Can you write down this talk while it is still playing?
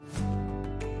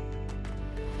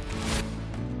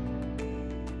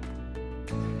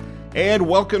And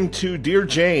welcome to Dear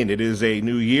Jane. It is a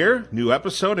new year, new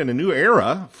episode, and a new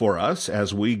era for us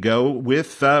as we go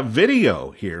with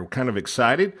video here. We're kind of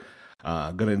excited.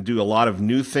 Going to do a lot of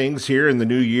new things here in the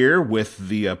new year with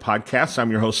the podcast.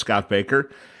 I'm your host, Scott Baker,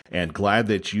 and glad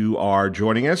that you are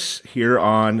joining us here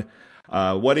on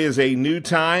what is a new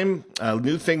time,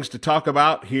 new things to talk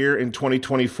about here in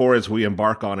 2024 as we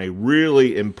embark on a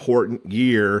really important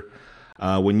year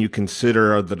when you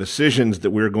consider the decisions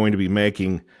that we're going to be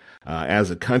making as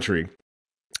a country.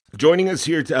 Joining us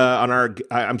here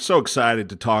I'm so excited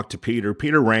to talk to Peter.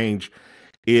 Peter Range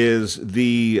is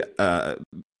the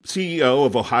CEO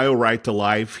of Ohio Right to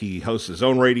Life. He hosts his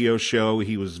own radio show.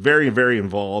 He was very, very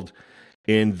involved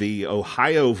in the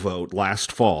Ohio vote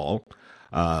last fall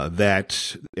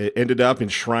that ended up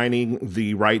enshrining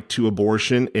the right to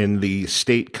abortion in the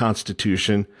state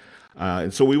constitution.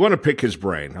 And so we want to pick his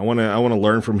brain. I want to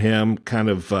learn from him,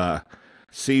 kind of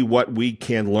see what we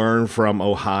can learn from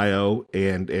Ohio.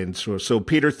 And so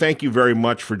Peter, thank you very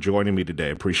much for joining me today.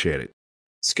 Appreciate it.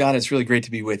 Scott, it's really great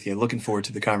to be with you. Looking forward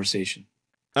to the conversation.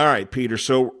 All right, Peter.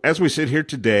 So as we sit here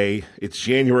today, it's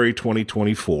January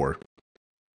 2024.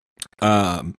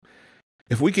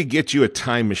 If we could get you a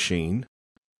time machine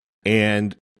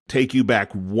and take you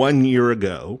back 1 year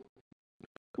ago,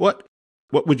 what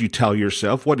would you tell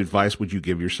yourself? What advice would you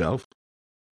give yourself?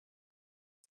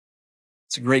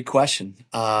 It's a great question.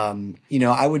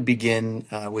 I would begin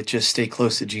with just stay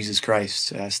close to Jesus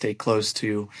Christ, stay close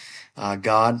to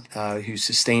God, who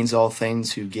sustains all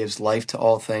things, who gives life to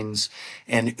all things,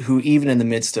 and who even in the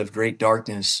midst of great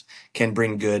darkness can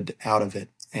bring good out of it.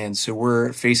 And so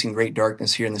we're facing great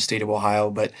darkness here in the state of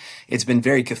Ohio, but it's been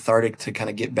very cathartic to kind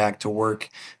of get back to work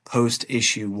post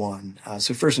issue 1.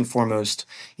 So first and foremost,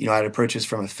 I'd approach this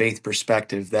from a faith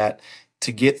perspective that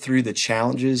to get through the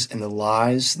challenges and the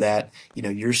lies that,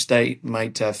 your state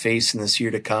might face in this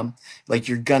year to come, like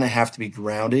you're going to have to be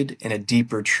grounded in a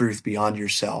deeper truth beyond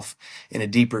yourself, in a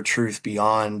deeper truth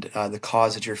beyond the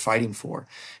cause that you're fighting for,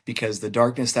 because the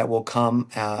darkness that will come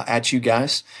at you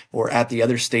guys or at the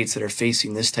other states that are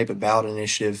facing this type of ballot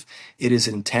initiative, it is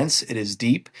intense, it is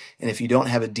deep. And if you don't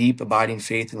have a deep abiding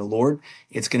faith in the Lord,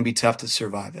 it's going to be tough to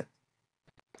survive it.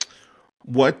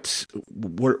 What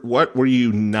were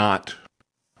you not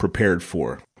prepared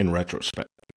for in retrospect?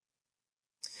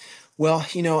 Well,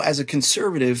 as a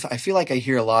conservative, I feel like I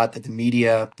hear a lot that the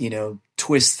media,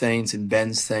 twists things and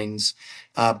bends things,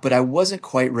 but I wasn't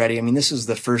quite ready. I mean, this is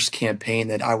the first campaign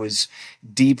that I was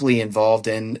deeply involved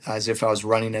in as if I was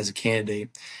running as a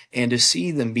candidate. And to see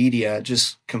the media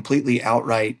just completely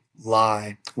outright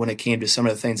lie when it came to some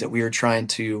of the things that we were trying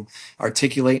to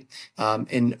articulate.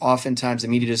 And oftentimes the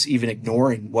media just even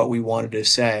ignoring what we wanted to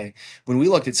say. When we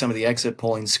looked at some of the exit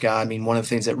polling, Scott, one of the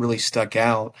things that really stuck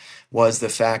out was the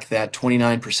fact that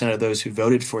 29% of those who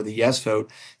voted for the yes vote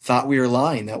thought we were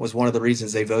lying. That was one of the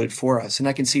reasons they voted for us. And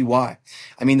I can see why.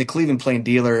 The Cleveland Plain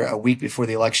Dealer a week before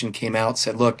the election came out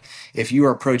said, look, if you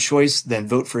are pro-choice, then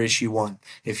vote for issue 1.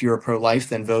 If you're pro-life,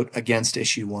 then vote against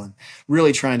issue 1.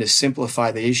 Really trying to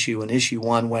simplify the issue. And issue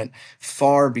 1 went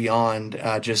far beyond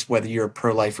just whether you're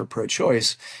pro-life or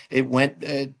pro-choice. It went,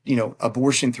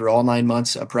 abortion through all 9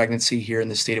 months of pregnancy here in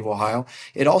the state of Ohio.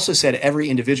 It also said every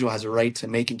individual has a right to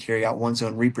make and carry out one's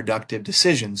own reproductive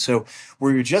decisions. So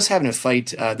we were just having a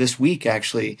fight this week,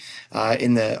 actually,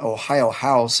 in the Ohio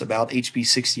House about HB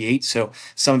 68. So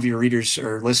some of your readers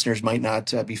or listeners might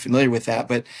not be familiar with that,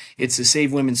 but it's the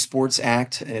Save Women's Sports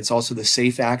Act, and it's also the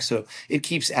SAFE Act. So it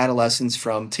keeps adolescents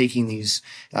from taking these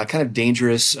kind of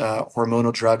dangerous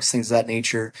hormonal drugs, things of that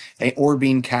nature, or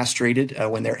being castrated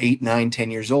when they're 8, 9,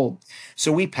 10 years old.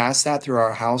 So we passed that through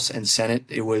our House and Senate.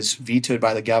 It was vetoed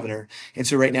by the governor. And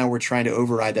so right now we're trying to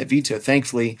override that veto.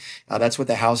 Thankfully, that's what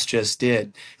the House just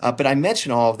did. But I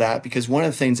mention all of that because one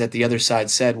of the things that the other side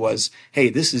said was, hey,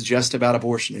 this is just about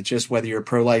abortion. It's just whether you're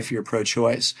pro-life or you're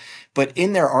pro-choice. But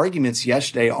in their arguments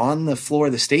yesterday on the floor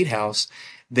of the State House,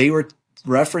 they were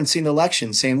referencing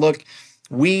elections, saying, look,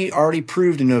 we already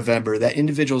proved in November that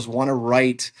individuals want a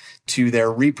right to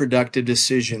their reproductive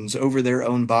decisions over their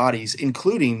own bodies,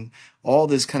 including all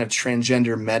this kind of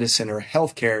transgender medicine or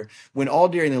healthcare, when all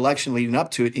during the election leading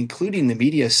up to it, including the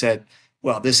media, said,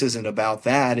 well, this isn't about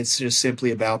that. It's just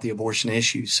simply about the abortion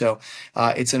issue. So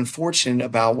it's unfortunate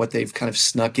about what they've kind of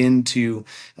snuck into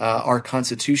our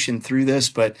Constitution through this,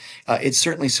 but it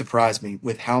certainly surprised me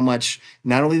with how much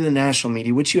not only the national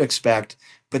media, which you expect,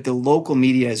 but the local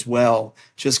media as well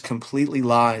just completely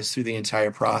lies through the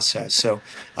entire process. So,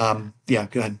 go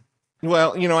ahead.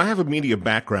 Well, I have a media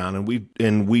background,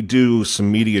 and we do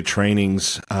some media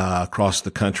trainings across the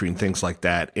country and things like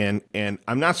that. And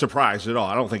I'm not surprised at all.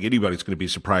 I don't think anybody's going to be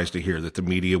surprised to hear that the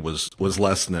media was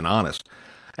less than honest.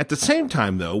 At the same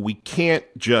time, though, we can't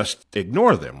just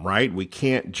ignore them, right? We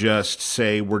can't just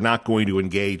say we're not going to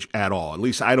engage at all. At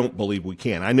least I don't believe we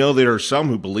can. I know there are some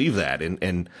who believe that,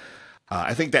 and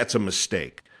I think that's a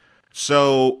mistake.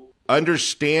 So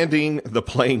understanding the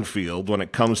playing field when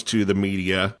it comes to the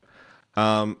media,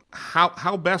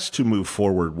 how best to move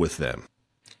forward with them?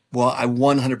 Well, I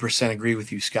 100% agree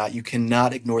with you, Scott. You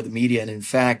cannot ignore the media. And in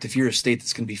fact, if you're a state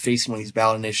that's going to be facing one of these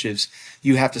ballot initiatives,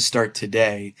 you have to start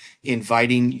today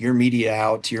inviting your media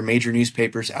out to your major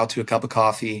newspapers, out to a cup of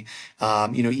coffee,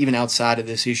 even outside of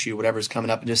this issue, whatever's coming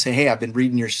up, and just say, hey, I've been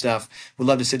reading your stuff. Would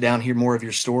love to sit down, hear more of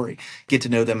your story, get to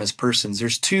know them as persons.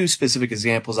 There's two specific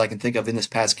examples I can think of in this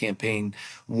past campaign.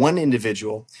 One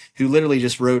individual who literally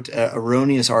just wrote an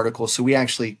erroneous article. So we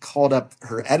actually called up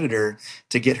her editor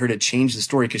to get her to change the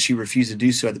story because she refused to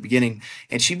do so at the beginning.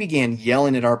 And she began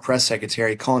yelling at our press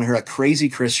secretary, calling her a crazy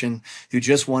Christian who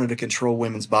just wanted to control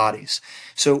women's bodies.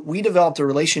 So we developed a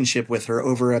relationship with her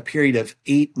over a period of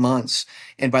 8 months.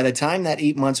 And by the time that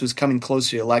 8 months was coming close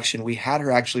to the election, we had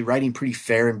her actually writing pretty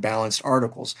fair and balanced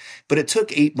articles. But it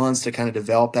took 8 months to kind of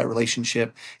develop that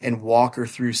relationship and walk her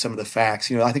through some of the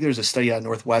facts. I think there was a study out of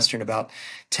Northwestern about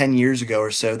 10 years ago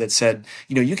or so that said,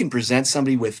 you can present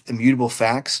somebody with immutable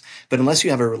facts, but unless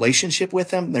you have a relationship with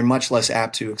them, they're much less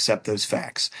apt to accept those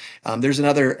facts. There's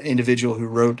another individual who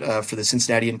wrote for the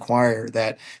Cincinnati Enquirer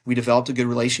that we developed a good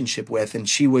relationship with, and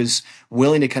she was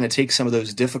willing to kind of take some of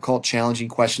those difficult, challenging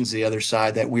questions to the other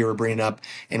side that we were bringing up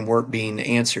and weren't being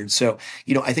answered. So,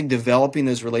 I think developing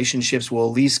those relationships will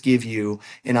at least give you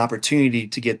an opportunity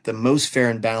to get the most fair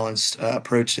and balanced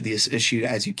approach to this issue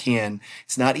as you can.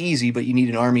 It's not easy, but you need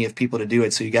an army of people to do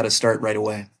it, so you got to start right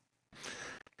away.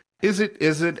 Is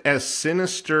it as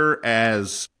sinister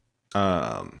as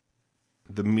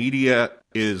the media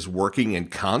is working in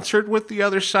concert with the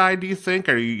other side, do you think?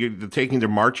 Are you taking their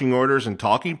marching orders and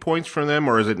talking points from them,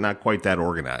 or is it not quite that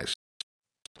organized?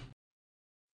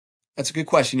 That's a good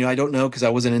question. I don't know because I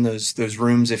wasn't in those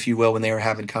rooms, if you will, when they were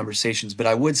having conversations. But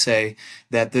I would say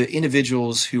that the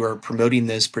individuals who are promoting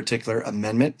this particular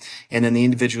amendment, and then the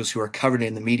individuals who are covered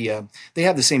in the media, they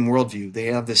have the same worldview. They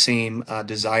have the same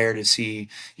desire to see,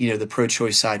 the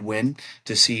pro-choice side win,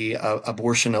 to see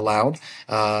abortion allowed,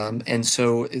 and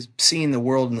so seeing the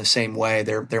world in the same way,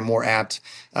 they're more apt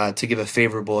to give a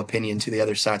favorable opinion to the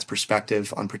other side's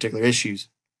perspective on particular issues.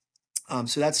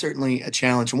 So that's certainly a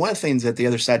challenge. And one of the things that the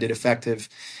other side did effective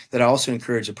that I also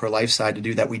encourage the pro-life side to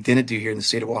do that we didn't do here in the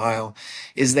state of Ohio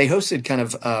is they hosted kind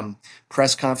of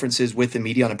press conferences with the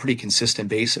media on a pretty consistent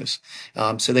basis.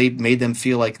 So they made them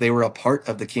feel like they were a part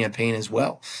of the campaign as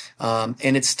well.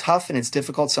 And it's tough and it's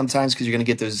difficult sometimes because you're going to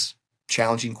get those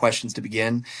challenging questions to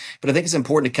begin. But I think it's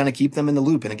important to kind of keep them in the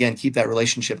loop and, again, keep that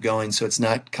relationship going so it's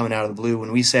not coming out of the blue.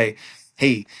 When we say,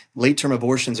 hey, late-term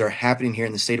abortions are happening here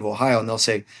in the state of Ohio, and they'll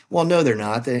say, well, no, they're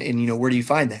not. And, where do you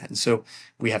find that? And so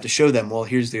we have to show them, well,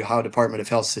 here's the Ohio Department of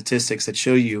Health statistics that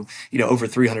show you, over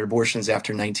 300 abortions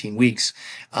after 19 weeks.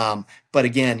 But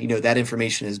again, that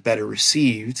information is better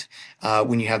received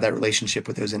when you have that relationship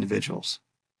with those individuals.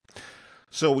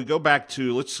 So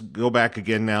let's go back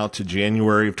again now to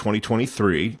January of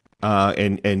 2023.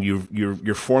 And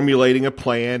you're formulating a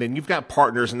plan, and you've got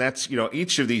partners, and that's,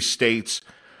 each of these states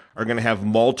are going to have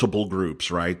multiple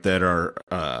groups, right, that are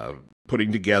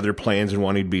putting together plans and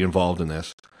wanting to be involved in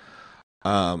this.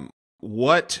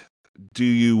 What do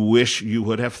you wish you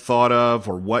would have thought of,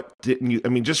 or what didn't you? I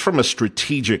mean, just from a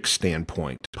strategic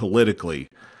standpoint, politically,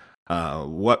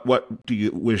 what do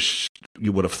you wish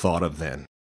you would have thought of then?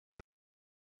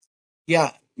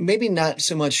 Yeah, maybe not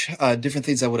so much different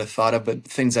things I would have thought of, but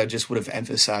things I just would have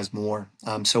emphasized more.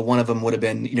 So one of them would have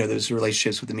been, those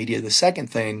relationships with the media. The second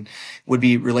thing would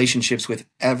be relationships with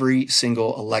every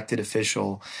single elected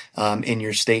official in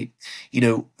your state.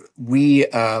 We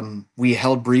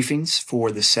held briefings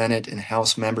for the Senate and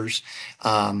House members.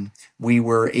 We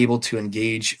were able to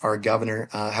engage our governor.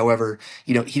 However,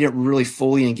 he didn't really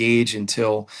fully engage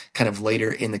until kind of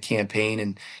later in the campaign.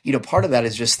 And, part of that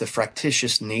is just the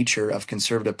fractious nature of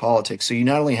conservative politics. So you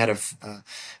not only had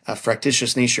a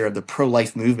fractious nature of the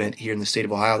pro-life movement here in the state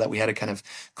of Ohio that we had to kind of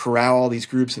corral all these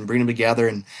groups and bring them together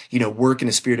and, work in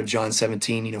the spirit of John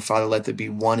 17, Father, let there be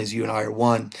one as you and I are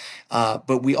one.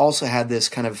 But we also had this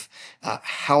kind of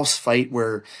House fight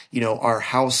where, our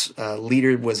House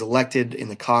leader was elected in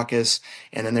the caucus,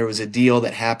 and then there was a deal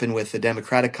that happened with the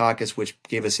Democratic caucus, which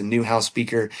gave us a new House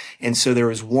Speaker. And so there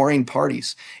was warring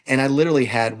parties. And I literally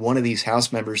had one of these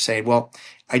House members say, well,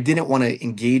 I didn't want to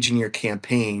engage in your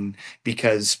campaign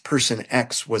because person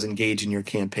X was engaged in your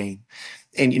campaign.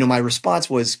 And, my response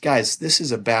was, guys, this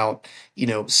is about,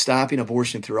 stopping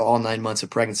abortion through all 9 months of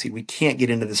pregnancy. We can't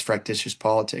get into this fractious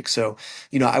politics. So,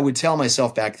 I would tell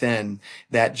myself back then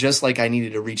that just like I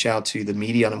needed to reach out to the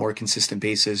media on a more consistent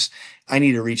basis, I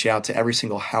need to reach out to every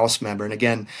single House member. And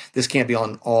again, this can't be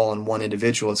all on one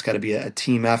individual. It's got to be a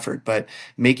team effort, but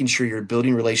making sure you're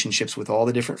building relationships with all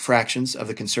the different fractions of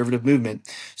the conservative movement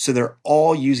so they're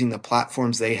all using the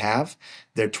platforms they have,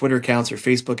 their Twitter accounts, their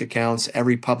Facebook accounts,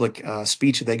 every public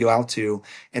speech that they go out to,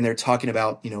 and they're talking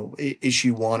about,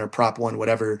 issue 1 or prop 1,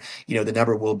 whatever, the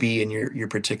number will be in your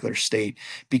particular state,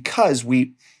 because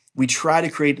we try to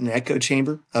create an echo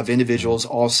chamber of individuals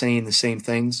all saying the same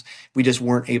things. We just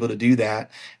weren't able to do that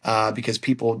because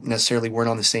people necessarily weren't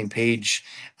on the same page.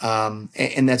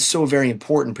 And that's so very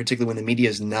important, particularly when the media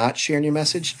is not sharing your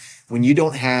message. When you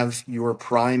don't have your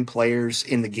prime players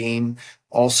in the game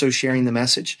also sharing the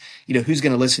message, who's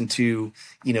going to listen to,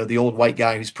 the old white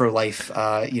guy who's pro-life,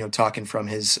 talking from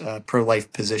his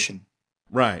pro-life position.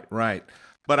 Right.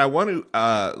 But I want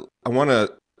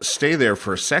to stay there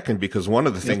for a second, because one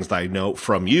of the things that I know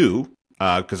from you,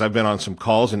 because I've been on some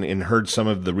calls and heard some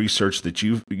of the research that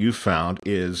you've found,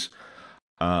 is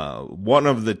one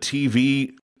of the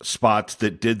TV spots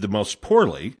that did the most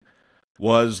poorly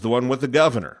was the one with the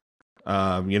governor.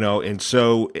 And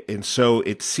so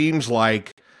it seems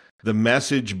like the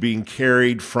message being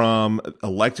carried from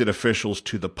elected officials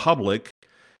to the public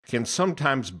can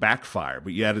sometimes backfire,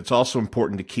 but yet it's also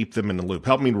important to keep them in the loop.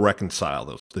 Help me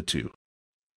reconcile the two.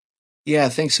 Yeah,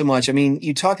 thanks so much. I mean,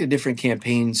 you talk to different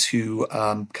campaigns who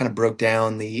kind of broke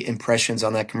down the impressions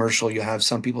on that commercial. You have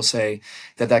some people say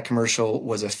that commercial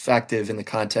was effective in the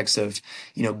context of,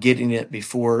 getting it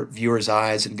before viewers'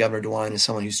 eyes. And Governor DeWine is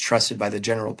someone who's trusted by the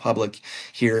general public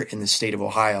here in the state of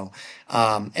Ohio.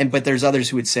 But there's others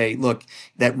who would say, look,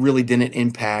 that really didn't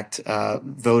impact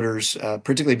voters,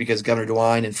 particularly because Governor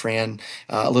DeWine and Fran,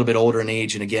 a little bit older in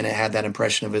age. And again, it had that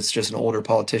impression of it's just an older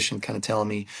politician kind of telling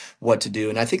me what to do.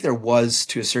 And I think there was,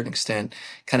 to a certain extent,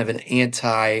 kind of an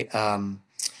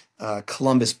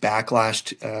Columbus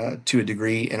backlash to a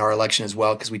degree in our election as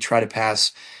well, because we try to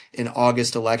pass an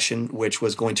August election, which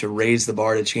was going to raise the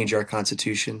bar to change our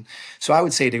Constitution. So I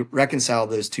would say, to reconcile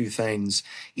those two things,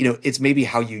 it's maybe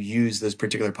how you use those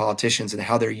particular politicians and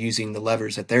how they're using the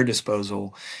levers at their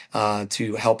disposal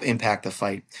to help impact the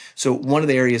fight. So one of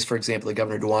the areas, for example, that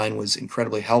Governor DeWine was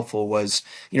incredibly helpful was,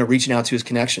 reaching out to his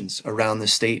connections around the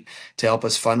state to help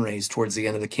us fundraise towards the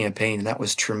end of the campaign. And that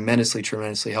was tremendously,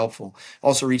 tremendously helpful.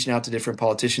 Also reaching out to different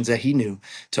politicians that he knew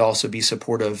to also be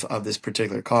supportive of this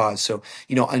particular cause. So,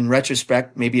 in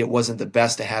retrospect, maybe it wasn't the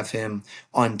best to have him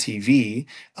on TV,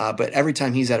 but every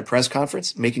time he's at a press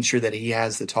conference, making sure that he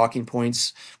has the talking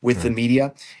points with the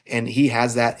media, and he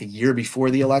has that a year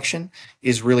before the election,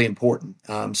 is really important.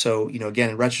 So, again,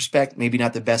 in retrospect, maybe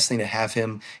not the best thing to have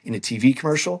him in a TV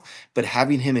commercial, but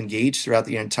having him engaged throughout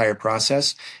the entire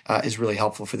process is really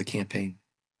helpful for the campaign.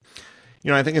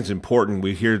 I think it's important.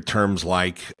 We hear terms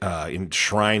like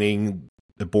enshrining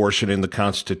abortion in the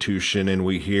Constitution, and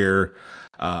we hear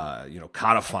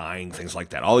codifying, things like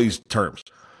that, all these terms.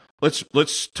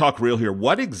 Let's talk real here.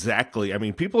 What exactly,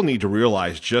 people need to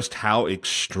realize just how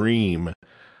extreme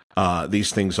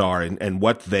these things are and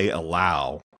what they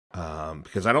allow.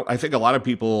 Because I think a lot of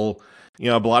people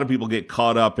get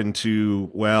caught up into,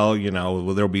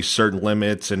 there'll be certain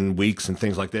limits and weeks and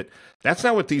things like that. That's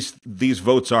not what these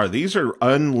votes are. These are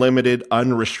unlimited,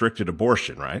 unrestricted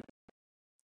abortion, right?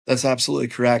 That's absolutely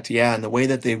correct. Yeah. And the way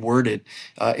that they word it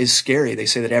is scary. They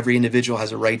say that every individual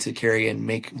has a right to carry and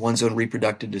make one's own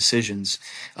reproductive decisions,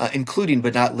 including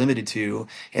but not limited to,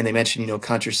 and they mention,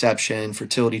 contraception,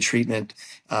 fertility treatment,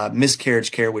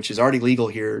 miscarriage care, which is already legal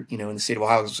here, in the state of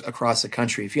Ohio, across the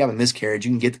country. If you have a miscarriage,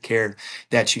 you can get the care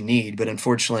that you need. But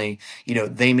unfortunately,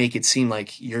 they make it seem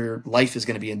like your life is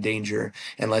going to be in danger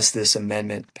unless this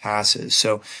amendment passes.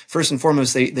 So first and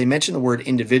foremost, they mention the word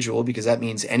individual because that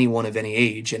means anyone of any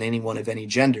age and anyone of any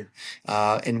gender.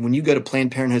 And when you go to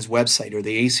Planned Parenthood's website or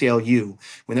the ACLU,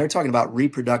 when they're talking about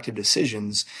reproductive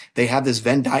decisions, they have this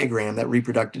Venn diagram that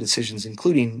reproductive decisions,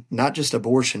 including not just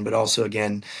abortion, but also,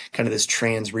 again, kind of this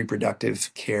trans reproductive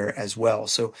care as well.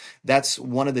 So that's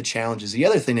one of the challenges. The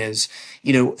other thing is,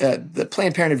 the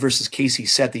Planned Parenthood versus Casey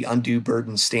set the undue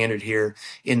burden standard here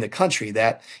in the country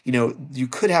that, you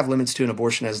could have limits to an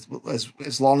abortion as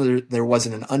long as there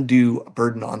wasn't an undue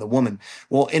burden on the woman.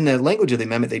 Well, in the language of the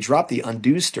amendment, amendment, they dropped the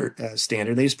undue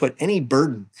standard. They just put any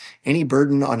burden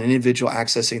on an individual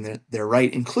accessing their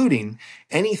right, including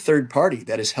any third party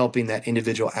that is helping that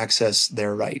individual access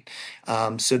their right.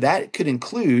 So that could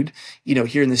include,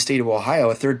 here in the state of Ohio,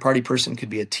 a third party person could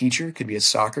be a teacher, could be a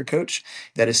soccer coach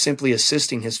that is simply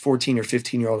assisting his 14 or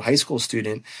 15-year-old high school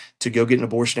student to go get an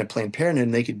abortion at Planned Parenthood.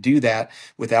 And they could do that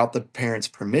without the parent's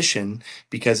permission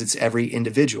because it's every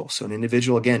individual. So an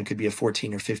individual, again, could be a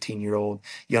 14 or 15-year-old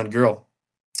young girl.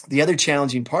 The other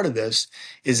challenging part of this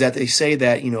is that they say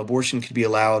that, abortion could be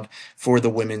allowed for the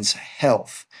women's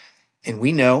health. And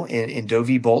we know in Doe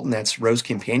v. Bolton, that's Roe's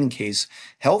companion case,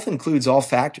 health includes all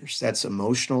factors. That's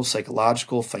emotional,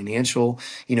 psychological, financial,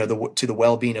 to the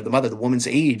well-being of the mother, the woman's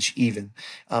age even.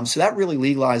 So that really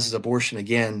legalizes abortion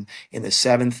again in the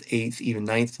 7th, 8th, even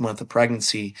 9th month of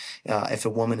pregnancy if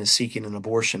a woman is seeking an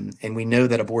abortion. And we know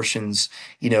that abortions,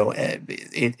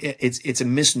 it's a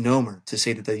misnomer to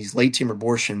say that these late-term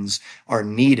abortions are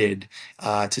needed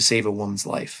to save a woman's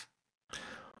life.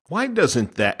 Why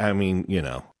doesn't that,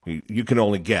 you can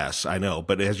only guess, I know,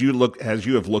 but as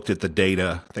you have looked at the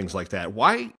data, things like that,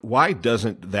 why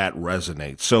doesn't that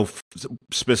resonate? So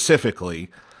specifically,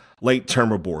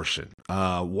 late-term abortion,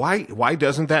 why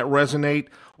doesn't that resonate?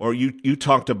 Or you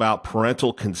talked about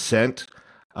parental consent.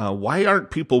 Why aren't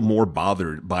people more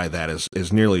bothered by that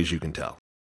as nearly as you can tell?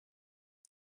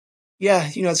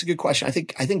 Yeah, it's a good question. I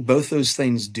think both those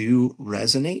things do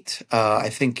resonate. I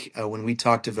think when we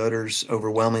talked to voters,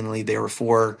 overwhelmingly they were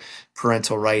for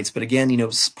parental rights. But again,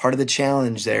 part of the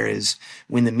challenge there is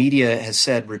when the media has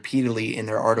said repeatedly in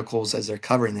their articles as they're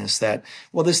covering this that,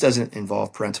 well, this doesn't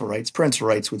involve parental rights. Parental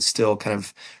rights would still kind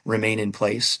of remain in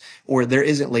place, or there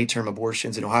isn't late-term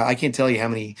abortions in Ohio. I can't tell you how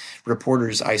many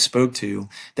reporters I spoke to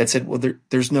that said, well,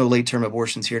 there's no late-term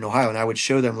abortions here in Ohio. And I would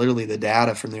show them literally the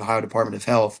data from the Ohio Department of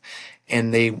Health.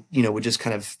 And they, would just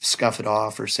kind of scuff it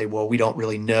off or say, well, we don't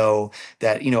really know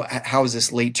that, how is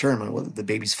this late term? Well, the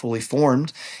baby's fully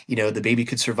formed, the baby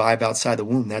could survive outside the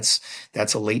womb. That's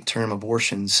a late term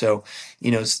abortion. So,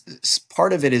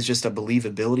 part of it is just a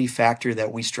believability factor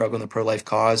that we struggle in the pro-life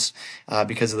cause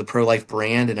because of the pro-life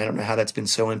brand. And I don't know how that's been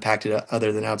so impacted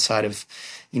other than outside of,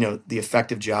 the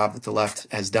effective job that the left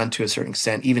has done to a certain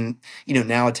extent, even,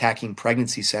 now attacking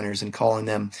pregnancy centers and calling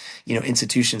them,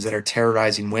 institutions that are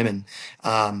terrorizing women.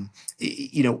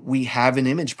 We have an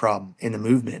image problem in the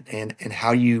movement and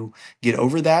how you get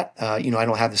over that. I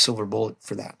don't have the silver bullet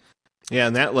for that. Yeah.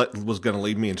 And that was going to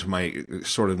lead me into my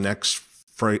sort of next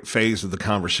phase of the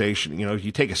conversation. If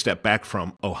you take a step back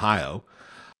from Ohio,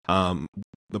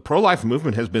 the pro-life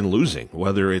movement has been losing,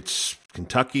 whether it's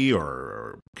Kentucky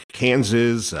or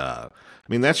Kansas.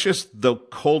 That's just the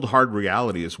cold, hard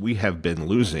reality is we have been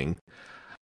losing.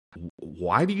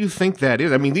 Why do you think that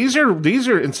is? These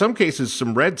are in some cases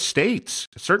some red states,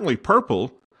 certainly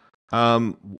purple.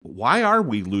 Why are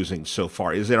we losing so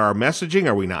far? Is it our messaging?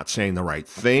 Are we not saying the right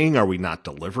thing? Are we not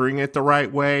delivering it the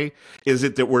right way? Is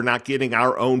it that we're not getting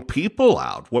our own people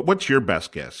out? What's your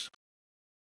best guess?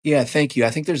 Yeah, thank you.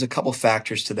 I think there's a couple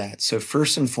factors to that. So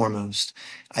first and foremost,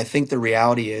 I think the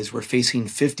reality is we're facing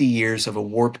 50 years of a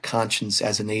warped conscience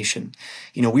as a nation.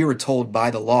 We were told by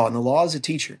the law, and the law is a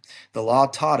teacher. The law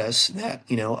taught us that,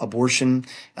 abortion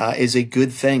is a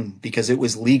good thing because it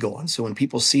was legal. And so when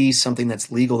people see something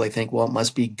that's legal, they think, well, it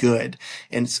must be good.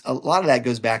 And a lot of that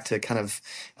goes back to kind of,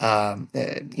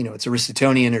 it's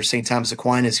Aristotelian or St. Thomas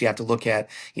Aquinas. You have to look at,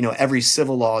 every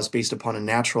civil law is based upon a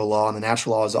natural law, and the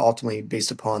natural law is ultimately based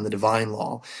upon the divine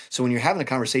law. So when you're having a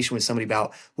conversation with somebody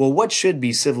about, well, what should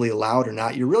be civilly allowed or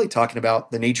not, you're really talking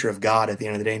about the nature of God at the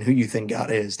end of the day and who you think God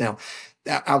is. Now,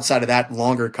 outside of that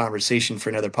longer conversation for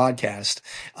another podcast,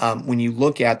 when you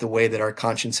look at the way that our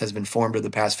conscience has been formed over the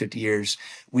past 50 years,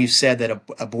 we've said that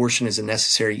abortion is a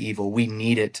necessary evil. We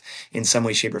need it in some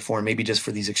way, shape, or form, maybe just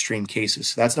for these extreme cases.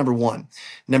 So that's number one.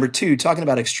 Number two, talking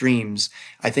about extremes,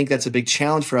 I think that's a big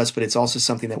challenge for us, but it's also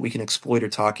something that we can exploit or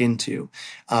talk into.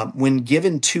 When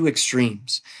given two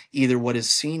extremes, either what is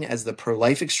seen as the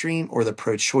pro-life extreme or the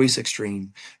pro-choice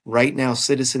extreme, right now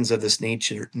citizens of this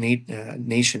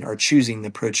nation are choosing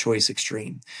the pro-choice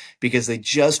extreme because they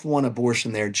just want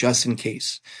abortion there just in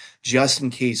case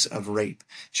of rape,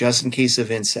 just in case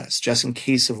of incest, just in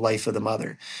case of life of the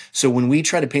mother. So when we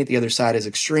try to paint the other side as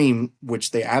extreme,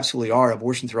 which they absolutely are,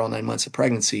 abortion through all 9 months of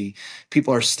pregnancy,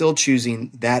 people are still choosing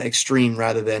that extreme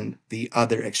rather than the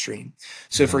other extreme.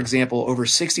 So for example, over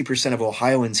 60% of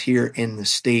Ohioans here in the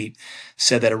state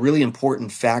said that a really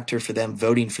important factor for them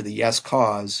voting for the yes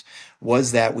cause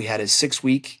was that we had a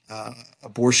 6-week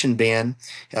abortion ban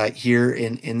here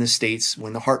in the States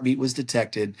when the heartbeat was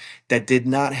detected that did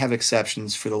not have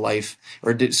exceptions for the life,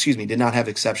 or did not have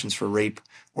exceptions for rape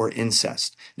or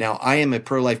incest. Now, I am a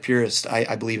pro-life purist.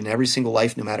 I believe in every single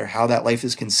life, no matter how that life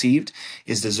is conceived,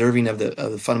 is deserving of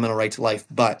the fundamental right to life.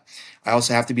 But I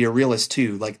also have to be a realist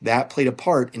too. Like that played a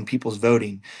part in people's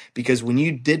voting, because when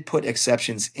you did put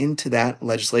exceptions into that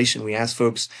legislation, we asked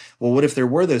folks, well, what if there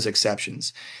were those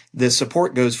exceptions? The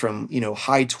support goes from,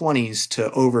 high 20s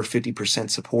to over 50%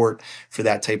 support for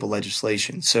that type of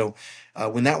legislation. So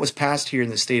when that was passed here in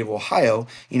the state of Ohio,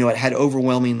 it had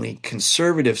overwhelmingly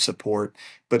conservative support,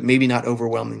 but maybe not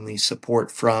overwhelmingly support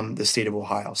from the state of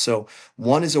Ohio. So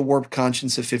one is a warped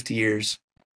conscience of 50 years.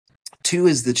 Two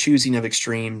is the choosing of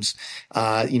extremes.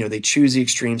 They choose the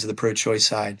extremes of the pro-choice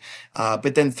side.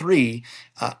 But then three,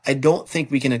 I don't think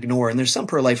we can ignore, and there's some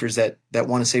pro-lifers that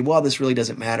want to say, well, this really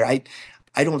doesn't matter.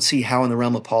 I don't see how in the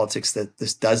realm of politics that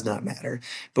this does not matter.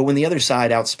 But when the other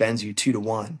side outspends you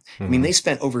 2-1, I mean, they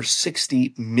spent over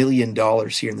 $60 million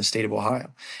here in the state of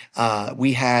Ohio.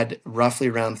 We had roughly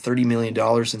around $30 million,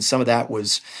 and some of that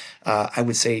was, I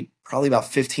would say, probably about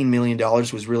 $15 million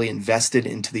was really invested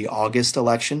into the August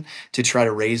election to try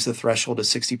to raise the threshold to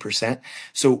 60%.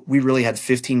 So we really had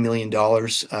 $15 million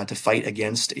to fight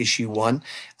against issue one.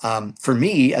 For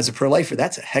me, as a pro-lifer,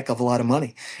 that's a heck of a lot of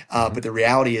money. But the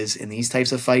reality is, in these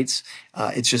types of fights,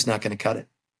 it's just not going to cut it.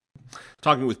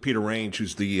 Talking with Peter Range,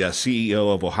 who's the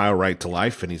CEO of Ohio Right to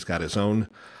Life, and he's got his own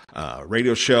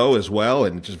radio show as well,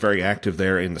 and just very active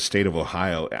there in the state of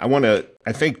Ohio.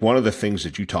 I think one of the things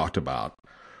that you talked about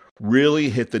really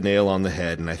hit the nail on the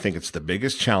head, and I think it's the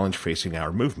biggest challenge facing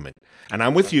our movement. And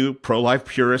I'm with you, pro-life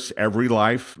purists, every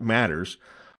life matters,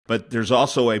 but there's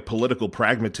also a political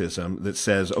pragmatism that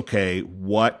says, okay,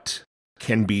 what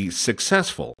can be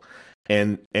successful?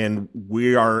 And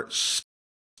we are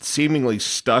seemingly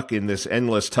stuck in this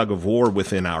endless tug of war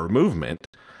within our movement,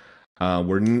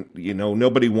 where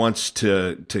nobody wants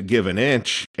to give an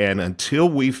inch, and until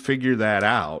we figure that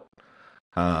out,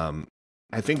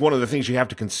 I think one of the things you have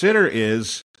to consider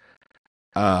is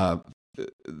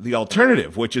the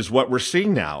alternative, which is what we're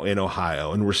seeing now in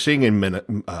Ohio, and we're seeing in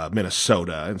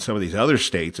Minnesota and some of these other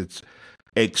states. It's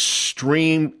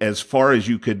extreme as far as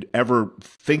you could ever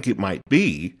think it might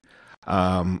be.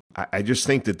 I just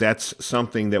think that that's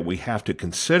something that we have to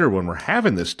consider when we're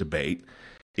having this debate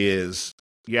is,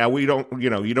 yeah, we don't, you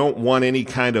don't want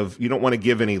to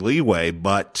give any leeway,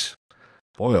 but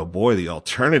boy, oh boy, the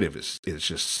alternative is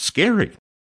just scary.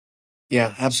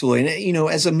 Yeah, absolutely. And,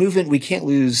 as a movement, we can't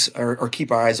lose or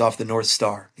keep our eyes off the North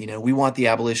Star. We want the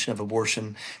abolition of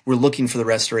abortion. We're looking for the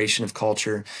restoration of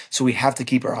culture. So we have to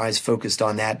keep our eyes focused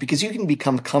on that, because you can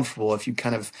become comfortable if you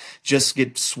kind of just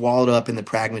get swallowed up in the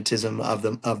pragmatism of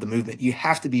the movement. You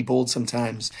have to be bold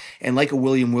sometimes. And like a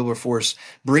William Wilberforce,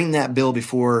 bring that bill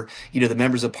before, the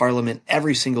members of parliament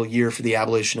every single year for the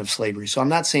abolition of slavery. So I'm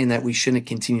not saying that we shouldn't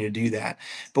continue to do that,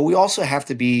 but we also have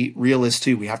to be realists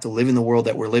too. We have to live in the world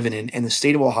that we're living in. And the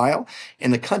state of Ohio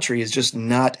and the country is just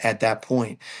not at that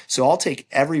point. So I'll take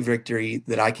every victory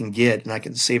that I can get, and I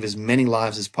can save as many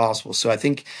lives as possible. So I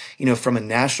think, from a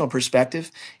national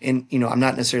perspective, and, I'm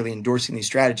not necessarily endorsing these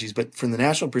strategies, but from the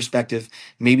national perspective,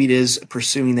 maybe it is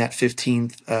pursuing that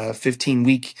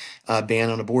 15-week ban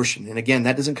on abortion. And again,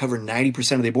 that doesn't cover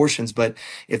 90% of the abortions, but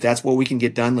if that's what we can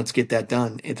get done, let's get that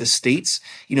done. At the states,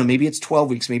 maybe it's 12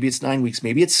 weeks, maybe it's 9 weeks,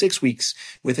 maybe it's 6 weeks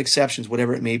with exceptions,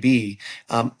 whatever it may be.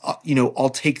 I'll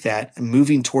take that and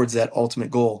moving towards that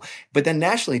ultimate goal. But then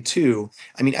nationally too,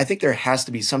 I think there has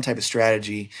to be some type of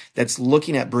strategy that's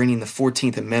looking at bringing the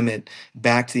 14th Amendment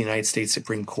back to the United States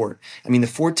Supreme Court. The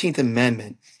 14th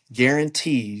Amendment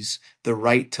guarantees the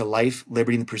right to life,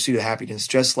 liberty, and the pursuit of happiness,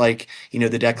 just like,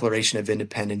 the Declaration of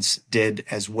Independence did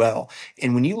as well.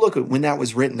 And when you look at when that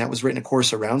was written, of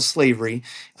course, around slavery,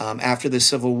 after the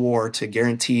Civil War, to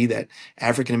guarantee that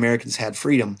African Americans had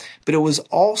freedom. But it was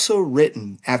also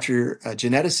written after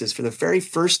geneticists, for the very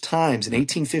first times in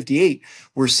 1858,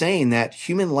 were saying that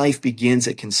human life begins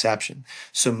at conception.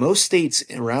 So most states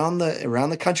around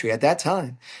the country at that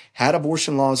time had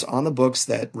abortion laws on the books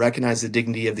that recognized the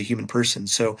dignity of the human person.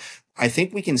 So I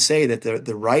think we can say that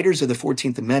the writers of the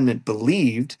 14th Amendment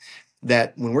believed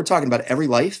that when we're talking about every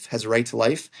life has a right to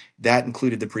life, that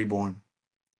included the preborn.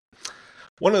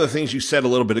 One of the things you said a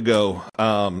little bit ago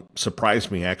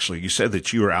surprised me, actually. You said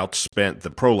that you were outspent, the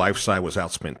pro-life side was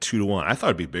outspent 2-1. I thought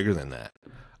it'd be bigger than that.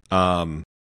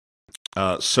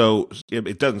 So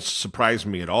it doesn't surprise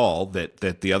me at all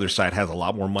that the other side has a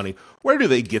lot more money. Where do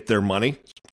they get their money?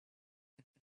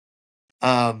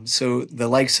 So the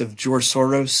likes of George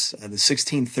Soros, the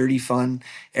 1630 Fund,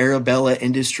 Arabella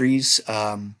Industries.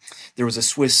 There was a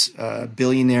Swiss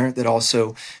billionaire that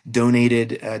also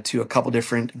donated to a couple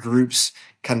different groups,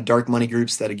 kind of dark money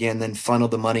groups that again then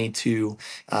funneled the money to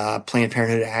Planned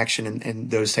Parenthood Action and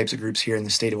those types of groups here in the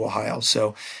state of Ohio.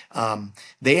 So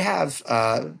they have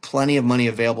plenty of money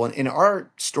available. And in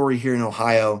our story here in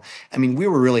Ohio, I mean, we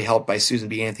were really helped by Susan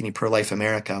B. Anthony Pro-Life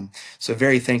America. So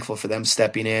very thankful for them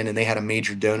stepping in, and they had a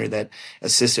major donor that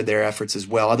assisted their efforts as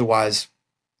well. Otherwise,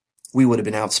 we would have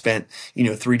been outspent,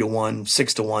 3-1,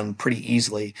 6-1 pretty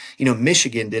easily.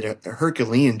 Michigan did a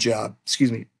Herculean job,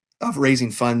 of raising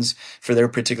funds for their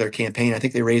particular campaign. I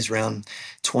think they raised around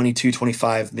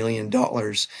 $22-25 million.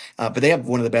 But they have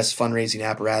one of the best fundraising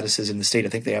apparatuses in the state. I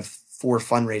think they have 4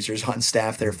 fundraisers on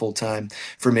staff there full time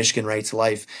for Michigan Right to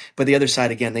Life. But the other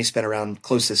side, again, they spent around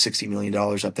close to $60 million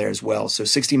up there as well. So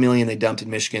 $60 million they dumped in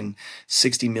Michigan,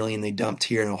 $60 million they dumped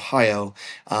here in Ohio.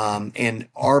 And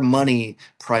our money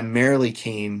primarily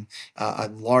came, a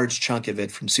large chunk of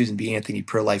it from Susan B. Anthony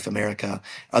Pro-Life America.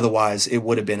 Otherwise, it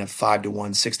would have been a 5-1,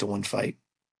 6-1 fight.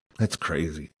 That's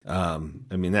crazy. I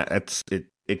mean, that's it.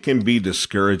 It can be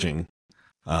discouraging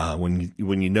when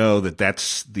you know that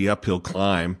that's the uphill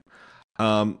climb.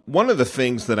 One of the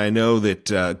things that I know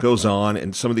that goes on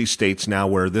in some of these states now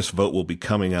where this vote will be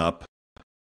coming up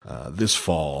this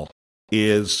fall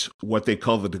is what they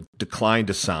call the decline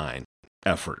to sign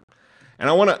effort. And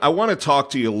I want to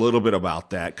talk to you a little bit about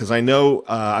that because I know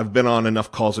I've been on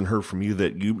enough calls and heard from you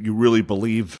that you really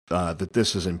believe that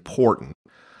this is important.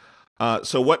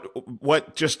 So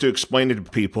what just to explain it to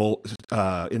people,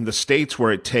 in the states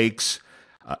where it takes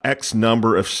X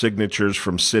number of signatures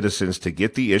from citizens to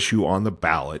get the issue on the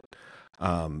ballot,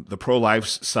 the pro-life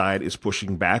side is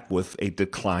pushing back with a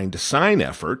decline to sign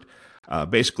effort,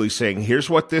 basically saying,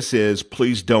 here's what this is,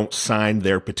 please don't sign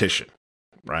their petition,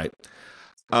 right?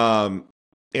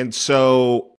 And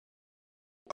so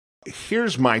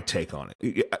here's my take on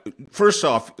it. First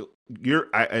off,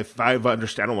 if I've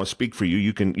understood, I don't want to speak for you.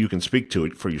 You can speak to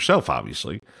it for yourself,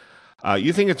 obviously.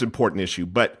 You think it's an important issue,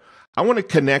 but I want to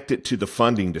connect it to the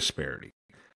funding disparity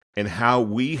and how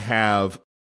we have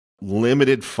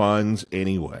limited funds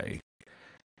anyway.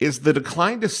 Is the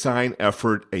decline to sign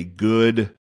effort a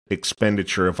good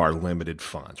expenditure of our limited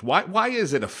funds? Why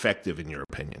is it effective in your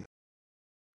opinion?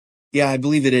 Yeah, I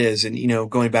believe it is. And,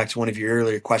 going back to one of your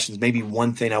earlier questions, maybe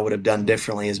one thing I would have done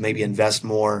differently is maybe invest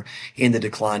more in the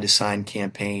decline to sign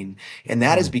campaign. And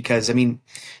that is because, I mean,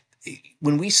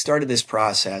 when we started this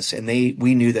process and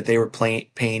we knew that they were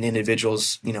paying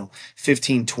individuals, $15,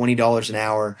 $20 an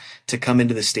hour to come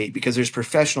into the state because there's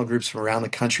professional groups from around the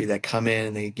country that come in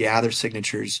and they gather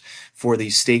signatures for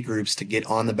these state groups to get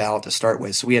on the ballot to start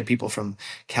with. So we had people from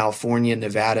California,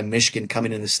 Nevada, Michigan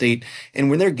coming in the state. And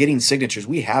when they're getting signatures,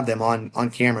 we have them on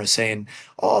camera saying,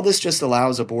 oh, this just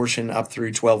allows abortion up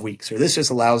through 12 weeks, or this just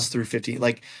allows through 15,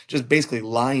 like just basically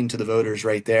lying to the voters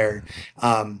right there.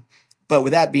 But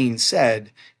with that being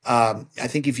said, I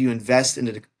think if you invest in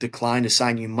a decline to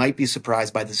sign, you might be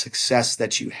surprised by the success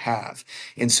that you have.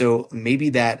 And so maybe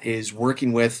that is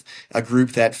working with a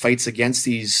group that fights against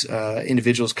these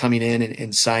individuals coming in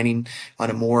and signing on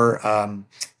a more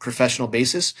professional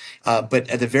basis. But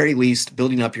at the very least,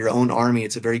 building up your own army,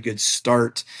 it's a very good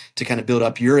start to kind of build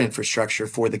up your infrastructure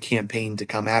for the campaign to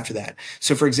come after that.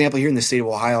 So for example, here in the state of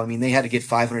Ohio, I mean, they had to get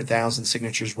 500,000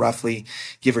 signatures roughly,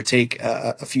 give or take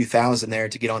a few thousand there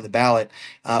to get on the ballot.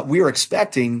 We were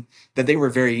expecting that they were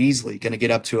very easily going to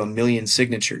get up to 1 million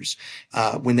signatures.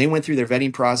 When they went through their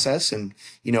vetting process and,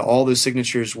 all those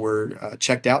signatures were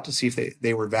checked out to see if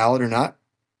they were valid or not,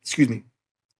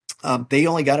 they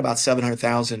only got about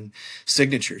 700,000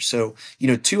 signatures. So,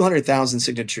 200,000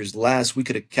 signatures less, we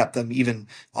could have kept them even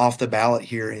off the ballot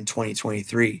here in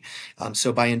 2023.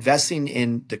 So by investing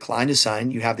in decline to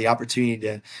sign, you have the opportunity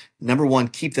to, number one,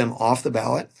 keep them off the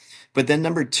ballot. But then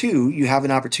number two, you have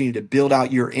an opportunity to build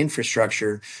out your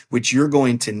infrastructure, which you're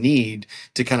going to need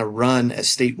to kind of run a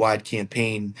statewide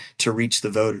campaign to reach the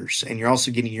voters. And you're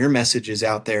also getting your messages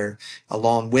out there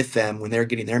along with them when they're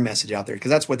getting their message out there,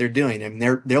 because that's what they're doing. I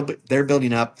mean, they're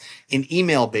building up an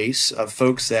email base of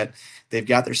folks that they've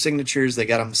got their signatures, they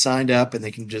got them signed up, and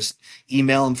they can just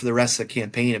email them for the rest of the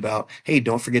campaign about, hey,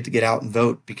 don't forget to get out and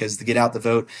vote, because to get out the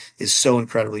vote is so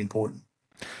incredibly important.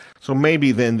 So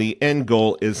maybe then the end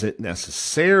goal isn't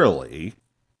necessarily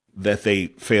that they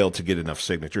fail to get enough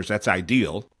signatures. That's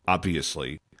ideal,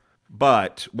 obviously.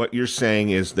 But what you're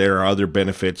saying is there are other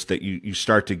benefits that you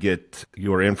start to get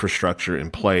your infrastructure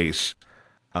in place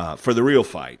for the real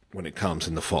fight when it comes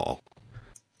in the fall.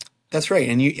 That's right.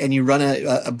 And you run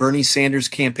a Bernie Sanders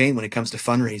campaign when it comes to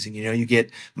fundraising. You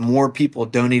get more people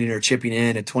donating or chipping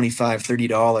in at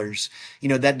 $25,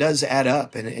 $30. That does add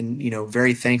up. And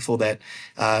very thankful that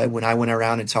when I went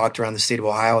around and talked around the state of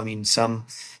Ohio, I mean, some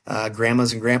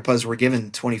grandmas and grandpas were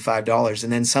given $25,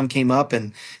 and then some came up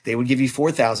and they would give you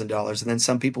 $4,000, and then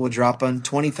some people would drop on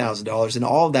 $20,000. And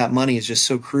all of that money is just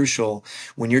so crucial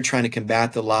when you're trying to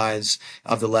combat the lies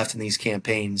of the left in these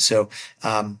campaigns. So,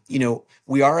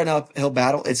 we are an uphill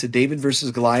battle. It's a David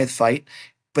versus Goliath fight,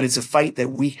 but it's a fight that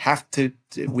we have to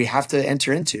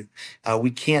enter into.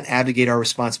 We can't abdicate our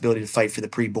responsibility to fight for the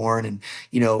preborn. And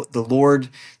the Lord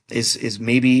is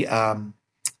maybe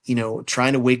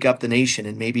trying to wake up the nation,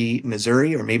 and maybe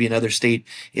Missouri or maybe another state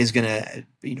is going to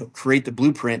create the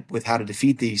blueprint with how to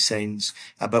defeat these things.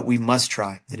 But we must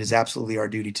try. It is absolutely our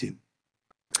duty to.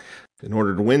 In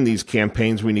order to win these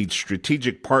campaigns, we need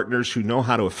strategic partners who know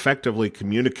how to effectively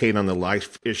communicate on the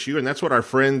life issue. And that's what our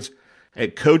friends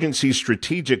at Cogency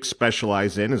Strategic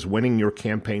specialize in, is winning your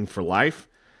campaign for life.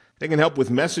 They can help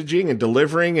with messaging and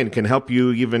delivering, and can help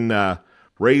you even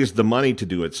raise the money to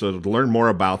do it. So to learn more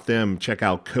about them, check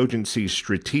out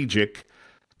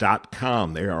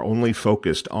CogencyStrategic.com. They are only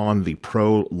focused on the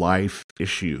pro-life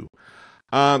issue.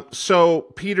 So,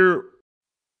 Peter,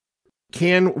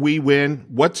 can we win?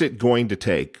 What's it going to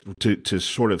take to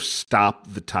sort of stop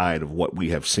the tide of what we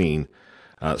have seen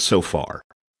so far?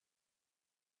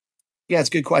 Yeah, it's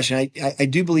a good question. I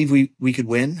do believe we could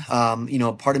win.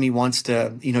 Part of me wants to,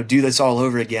 do this all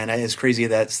over again. As crazy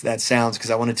as that sounds, because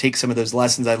I want to take some of those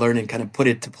lessons I learned and kind of put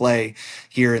it to play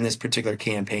here in this particular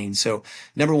campaign. So,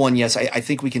 number one, yes, I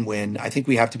think we can win. I think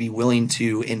we have to be willing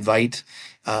to invite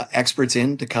experts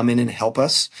in to come in and help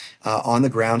us on the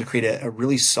ground to create a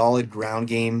really solid ground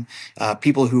game.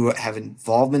 People who have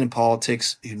involvement in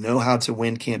politics, who know how to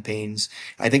win campaigns.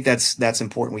 I think that's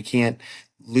important. We can't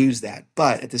lose that.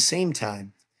 But at the same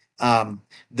time,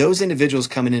 those individuals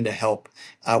coming in to help,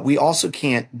 we also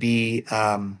can't be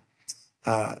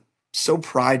so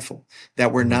prideful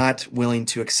that we're not willing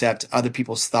to accept other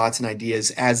people's thoughts and ideas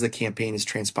as the campaign is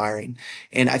transpiring.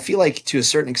 And I feel like, to a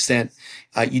certain extent,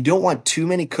 you don't want too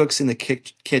many cooks in the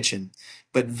kitchen.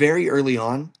 But very early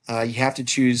on, you have to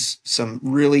choose some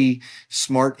really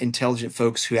smart, intelligent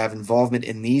folks who have involvement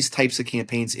in these types of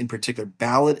campaigns, in particular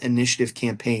ballot initiative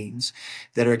campaigns,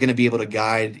 that are going to be able to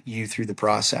guide you through the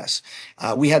process.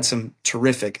 We had some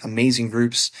terrific, amazing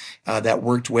groups that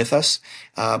worked with us.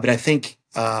 But I think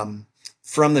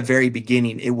from the very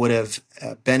beginning, it would have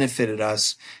benefited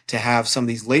us to have some of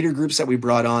these later groups that we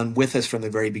brought on with us from the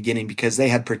very beginning, because they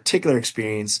had particular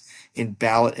experience in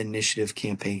ballot initiative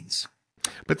campaigns.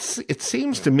 But it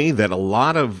seems to me that a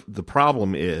lot of the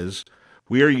problem is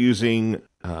we are using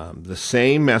the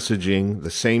same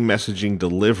messaging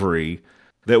delivery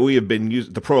that we have been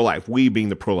using, the pro-life, we being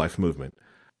the pro-life movement,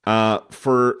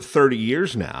 for 30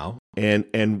 years now.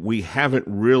 And we haven't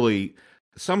really,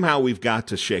 somehow we've got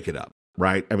to shake it up,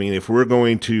 right? I mean, if we're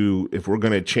going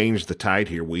to change the tide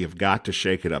here, we have got to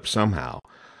shake it up somehow.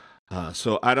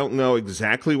 So I don't know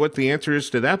exactly what the answer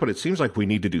is to that, but it seems like we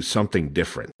need to do something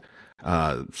different.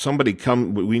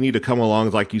 We need to come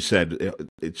along, like you said.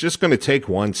 It's just going to take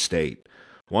one state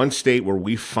where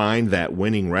we find that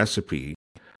winning recipe,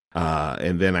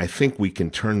 and then I think we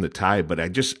can turn the tide. But I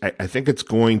think it's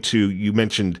going to, you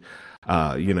mentioned,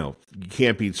 you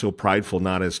can't be so prideful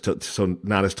not as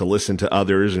to listen to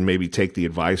others and maybe take the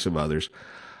advice of others.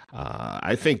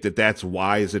 I think that's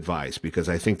wise advice, because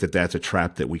I think that's a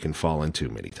trap that we can fall into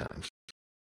many times.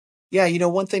 Yeah,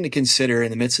 one thing to consider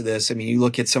in the midst of this, I mean, you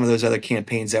look at some of those other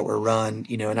campaigns that were run,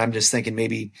 and I'm just thinking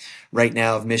maybe right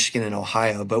now of Michigan and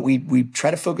Ohio, but we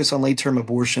try to focus on late-term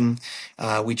abortion.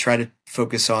 We try to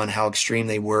focus on how extreme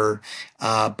they were.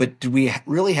 But do we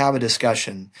really have a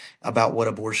discussion about what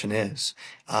abortion is?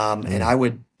 And I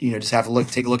would, just have to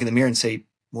take a look in the mirror and say,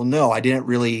 well, no, I didn't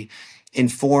really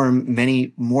inform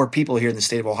many more people here in the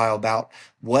state of Ohio about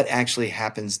what actually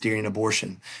happens during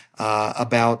abortion.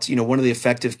 About, one of the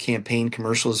effective campaign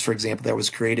commercials, for example, that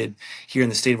was created here in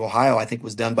the state of Ohio, I think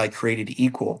was done by Created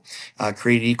Equal.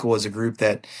 Created Equal is a group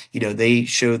that, they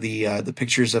show the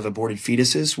pictures of aborted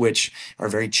fetuses, which are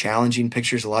very challenging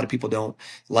pictures. A lot of people don't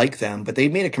like them, but they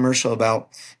made a commercial about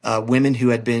women who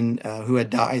had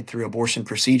died through abortion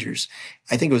procedures.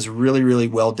 I think it was really, really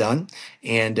well done.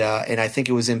 And I think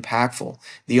it was impactful.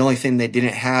 The only thing they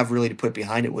didn't have really to put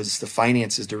behind it was the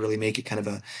finances to really make it kind of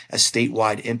a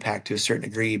statewide impact to a certain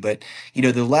degree. But,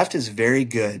 the left is very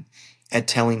good at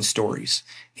telling stories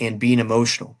and being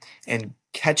emotional and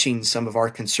catching some of our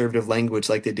conservative language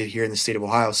like they did here in the state of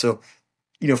Ohio. So,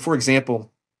 for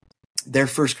example, their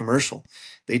first commercial,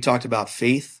 they talked about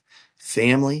faith,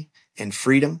 family, and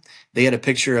freedom. They had a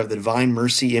picture of the divine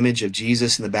mercy image of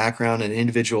Jesus in the background, an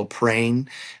individual praying.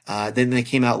 Then they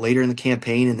came out later in the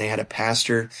campaign and they had a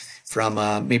pastor from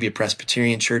maybe a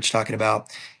Presbyterian church talking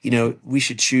about, we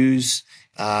should choose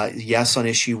yes on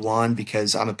issue 1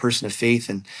 because I'm a person of faith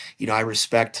and, I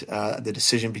respect the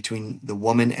decision between the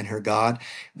woman and her God.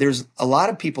 There's a lot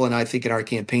of people, and I think in our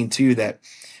campaign too, that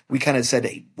we kind of said,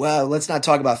 hey, well, let's not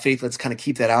talk about faith. Let's kind of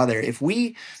keep that out there. If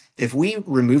we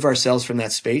remove ourselves from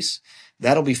that space,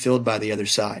 that'll be filled by the other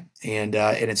side. And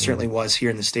it certainly was here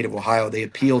in the state of Ohio. They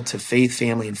appealed to faith,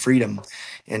 family, and freedom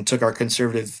and took our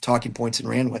conservative talking points and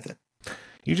ran with it.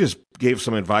 You just gave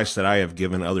some advice that I have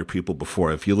given other people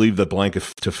before. If you leave the blank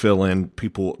to fill in,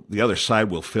 the other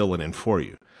side will fill it in for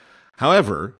you.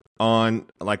 However, I'm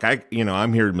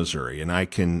here in Missouri, and I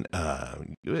can,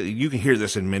 you can hear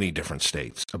this in many different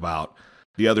states about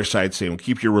the other side saying, well,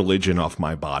 keep your religion off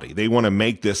my body. They want to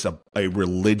make this a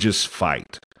religious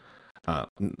fight.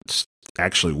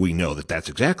 Actually, we know that's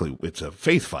it's a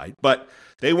faith fight, but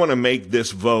they want to make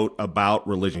this vote about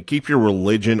religion. Keep your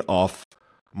religion off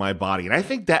my body. And I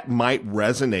think that might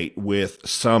resonate with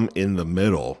some in the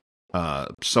middle.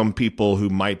 Some people who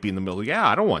might be in the middle,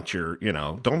 I don't want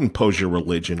don't impose your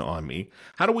religion on me.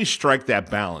 How do we strike that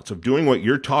balance of doing what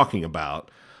you're talking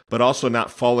about, but also not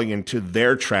falling into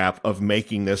their trap of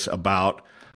making this about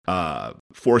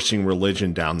forcing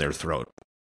religion down their throat?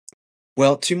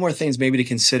 Well, 2 more things maybe to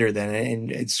consider then,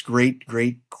 and it's great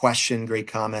question, great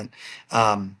comment.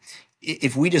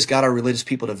 If we just got our religious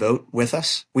people to vote with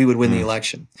us, we would win the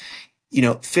election.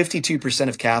 52%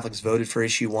 of Catholics voted for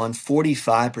issue 1,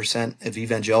 45% of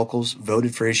evangelicals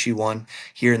voted for issue 1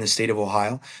 here in the state of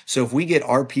Ohio. So if we get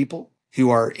our people who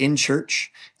are in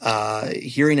church,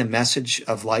 hearing a message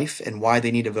of life and why they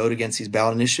need to vote against these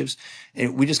ballot initiatives,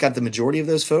 and we just got the majority of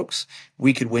those folks,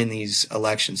 we could win these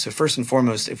elections. So first and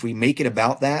foremost, if we make it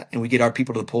about that and we get our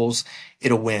people to the polls,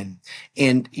 it'll win.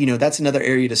 And, that's another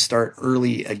area to start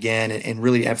early again and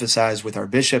really emphasize with our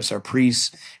bishops, our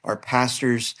priests, our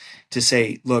pastors to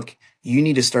say, look, you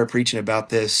need to start preaching about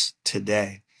this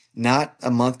today. Not a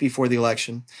month before the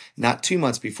election, not 2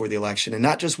 months before the election, and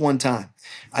not just one time.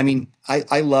 I mean,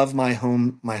 I love my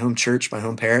home church, my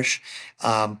home parish,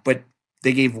 but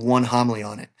they gave one homily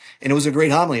on it. And it was a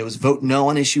great homily. It was vote no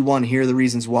on issue 1. Here are the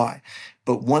reasons why.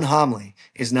 But one homily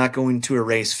is not going to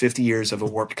erase 50 years of a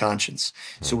warped conscience.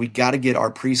 So we got to get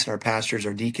our priests and our pastors,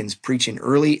 our deacons preaching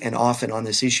early and often on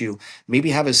this issue. Maybe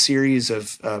have a series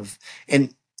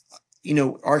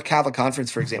our Catholic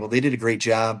Conference, for example, they did a great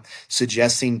job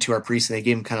suggesting to our priests, and they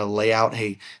gave them kind of layout,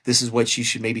 hey, this is what you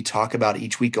should maybe talk about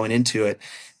each week going into it.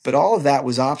 But all of that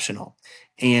was optional.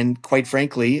 And quite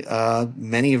frankly,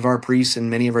 many of our priests and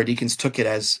many of our deacons took it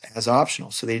as optional.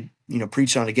 So they,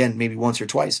 preached on it again, maybe once or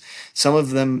twice. Some of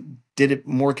them did it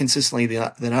more consistently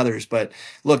than others. But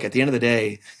look, at the end of the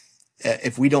day,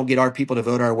 if we don't get our people to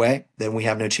vote our way, then we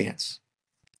have no chance.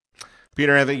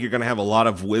 Peter, I think you're going to have a lot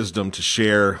of wisdom to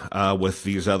share with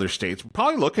these other states. We're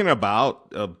probably looking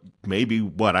about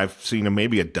I've seen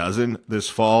maybe a dozen this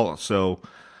fall. So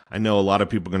I know a lot of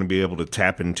people are going to be able to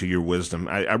tap into your wisdom.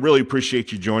 I really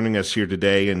appreciate you joining us here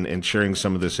today and sharing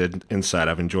some of this insight.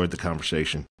 I've enjoyed the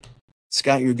conversation.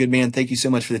 Scott, you're a good man. Thank you so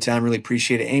much for the time. Really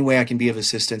appreciate it. Any way I can be of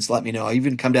assistance, let me know. I'll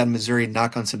even come down to Missouri and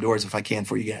knock on some doors if I can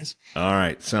for you guys. All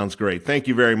right. Sounds great. Thank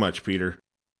you very much, Peter.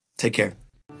 Take care.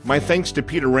 My thanks to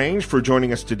Peter Range for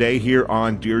joining us today here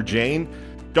on Dear Jane.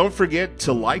 Don't forget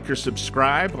to like or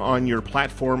subscribe on your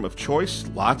platform of choice.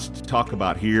 Lots to talk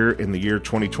about here in the year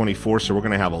 2024, so we're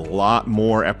going to have a lot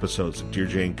more episodes of Dear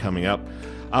Jane coming up.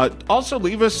 Also,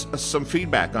 leave us some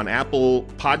feedback on Apple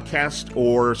Podcast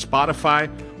or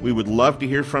Spotify. We would love to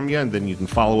hear from you, and then you can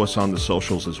follow us on the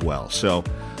socials as well. So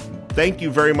thank you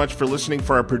very much for listening.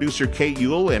 For our producer, Kate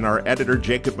Ewell, and our editor,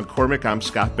 Jacob McCormick, I'm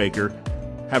Scott Baker.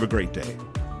 Have a great day.